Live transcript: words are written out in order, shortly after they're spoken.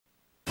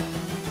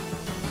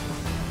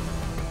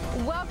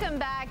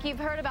Welcome back. You've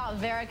heard about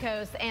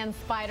varicose and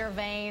spider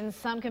veins.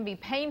 Some can be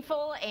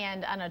painful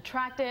and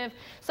unattractive.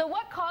 So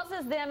what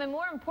causes them, and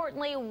more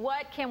importantly,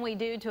 what can we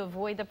do to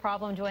avoid the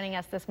problem? Joining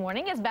us this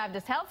morning is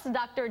Baptist Health's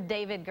Dr.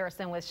 David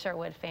Gerson with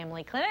Sherwood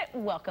Family Clinic.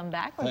 Welcome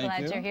back. We're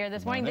glad you're here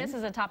this morning. This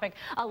is a topic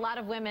a lot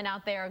of women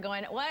out there are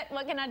going, what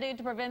can I do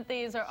to prevent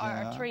these or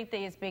treat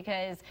these?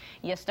 Because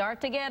you start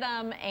to get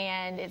them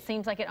and it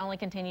seems like it only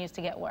continues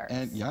to get worse.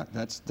 And yeah,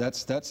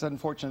 that's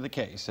unfortunately the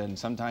case, and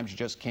sometimes you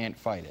just can't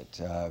fight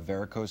it.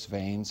 Varicose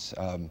veins,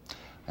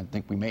 I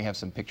think we may have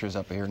some pictures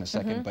up here in a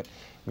second, but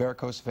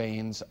varicose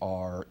veins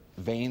are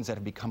veins that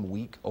have become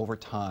weak over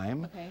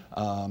time,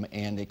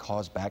 and they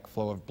cause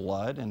backflow of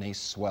blood, and they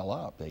swell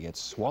up. They get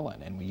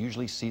swollen, and we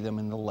usually see them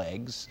in the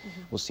legs.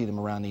 We'll see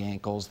them around the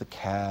ankles, the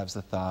calves,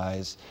 the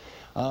thighs,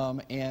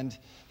 and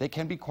they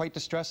can be quite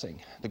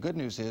distressing. The good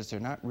news is they're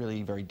not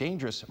really very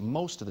dangerous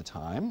most of the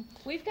time.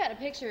 We've got a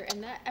picture,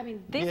 and that, I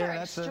mean, these are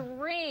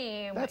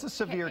extreme. That's a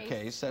severe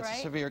case. That's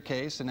a severe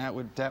case, and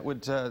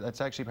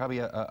that's actually probably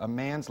a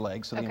man's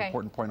leg. So the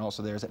important point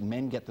also there is that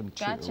men get them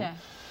too. Gotcha.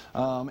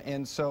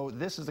 And so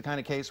this is the kind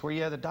of case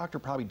where, the doctor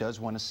probably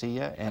does want to see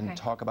you and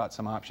talk about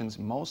some options.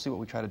 Mostly what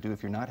we try to do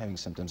if you're not having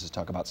symptoms is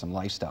talk about some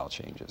lifestyle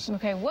changes.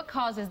 Okay, what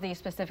causes these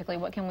specifically?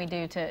 What can we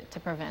do to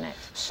prevent it?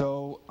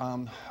 So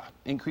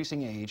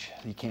increasing age,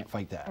 you can't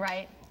fight that.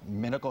 Right.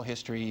 Medical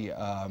history,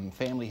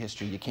 family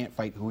history, you can't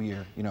fight who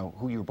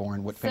you're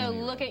born, what family.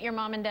 So look at your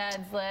mom and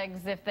dad's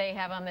legs. If they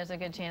have them, there's a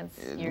good chance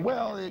you're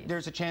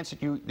there's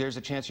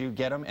a chance you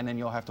get them, and then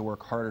you'll have to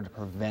work harder to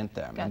prevent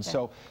them. And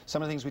so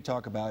some of the things we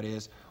talk about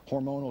is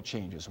hormonal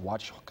changes.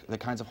 Watch the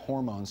kinds of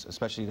hormones,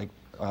 especially like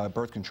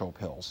birth control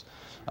pills.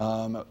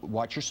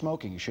 Watch your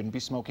smoking. You shouldn't be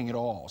smoking at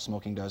all.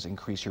 Smoking does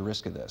increase your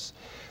risk of this.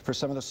 For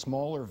some of the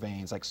smaller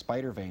veins, like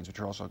spider veins, which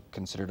are also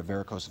considered a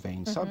varicose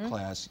vein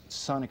subclass,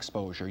 sun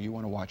exposure. You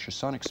want to watch your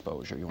sun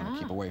exposure. You want to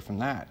keep away from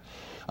that.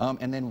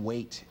 And then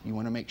weight. You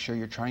want to make sure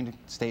you're trying to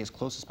stay as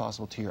close as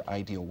possible to your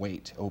ideal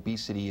weight.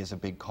 Obesity is a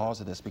big cause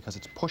of this because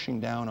it's pushing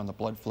down on the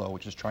blood flow,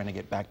 which is trying to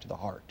get back to the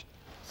heart.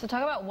 So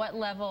talk about what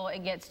level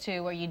it gets to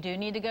where you do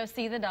need to go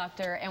see the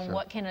doctor, and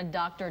what can a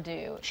doctor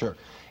do? Sure.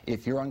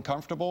 If you're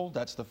uncomfortable,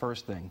 that's the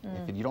first thing.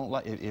 If you don't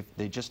like, if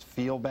they just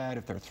feel bad,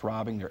 if they're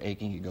throbbing, they're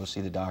aching, you go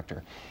see the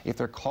doctor. If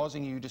they're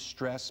causing you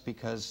distress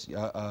because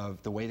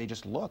of the way they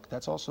just look,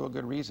 that's also a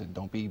good reason.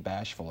 Don't be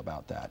bashful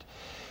about that.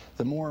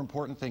 The more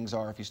important things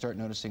are if you start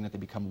noticing that they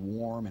become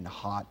warm and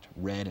hot,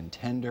 red and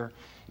tender,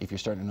 if you're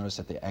starting to notice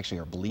that they actually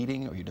are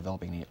bleeding or you're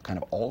developing any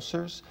kind of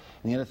ulcers.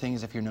 And the other thing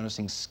is if you're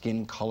noticing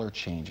skin color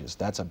changes,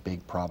 that's a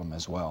big problem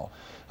as well.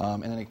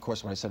 And then of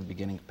course what I said at the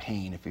beginning,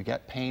 pain. If you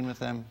get pain with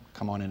them,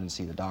 come on in and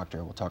see the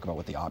doctor. We'll talk about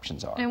what the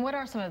options are. And what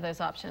are some of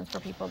those options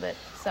for people that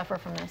suffer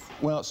from this?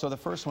 Well, so the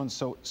first one,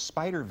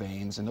 spider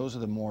veins, and those are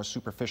the more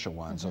superficial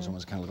ones. Those are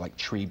ones that kind of look like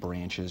tree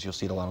branches. You'll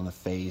see it a lot on the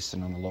face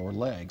and on the lower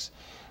legs.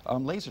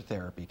 Laser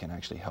therapy can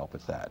actually help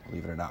with that,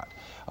 believe it or not.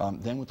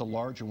 Then with the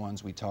larger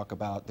ones, we talk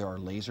about there are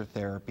laser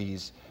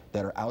therapies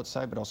that are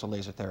outside, but also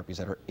laser therapies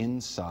that are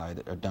inside,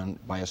 that are done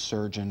by a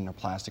surgeon, a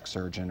plastic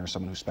surgeon, or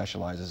someone who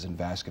specializes in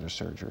vascular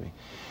surgery.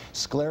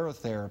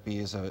 Sclerotherapy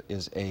is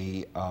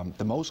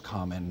the most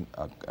common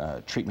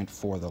treatment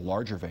for the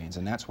larger veins,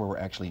 and that's where we're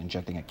actually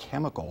injecting a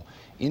chemical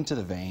into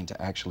the vein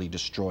to actually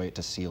destroy it,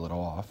 to seal it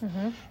off.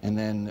 And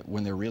then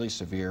when they're really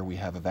severe, we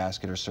have a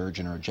vascular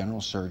surgeon or a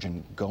general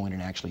surgeon go in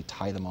and actually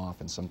tie them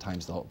off, and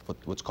sometimes they'll put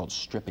what's called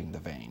stripping the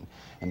vein,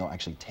 and they'll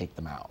actually take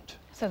them out.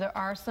 So there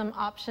are some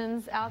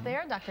options out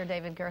there. Dr.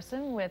 David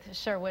Gerson with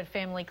Sherwood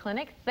Family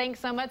Clinic. Thanks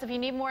so much. If you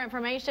need more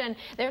information,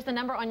 there's the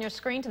number on your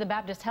screen to the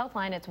Baptist Health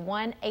line. It's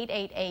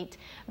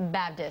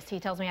 1-888-BAPTIST. He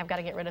tells me I've got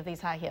to get rid of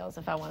these high heels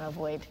if I want to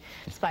avoid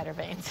spider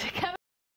veins.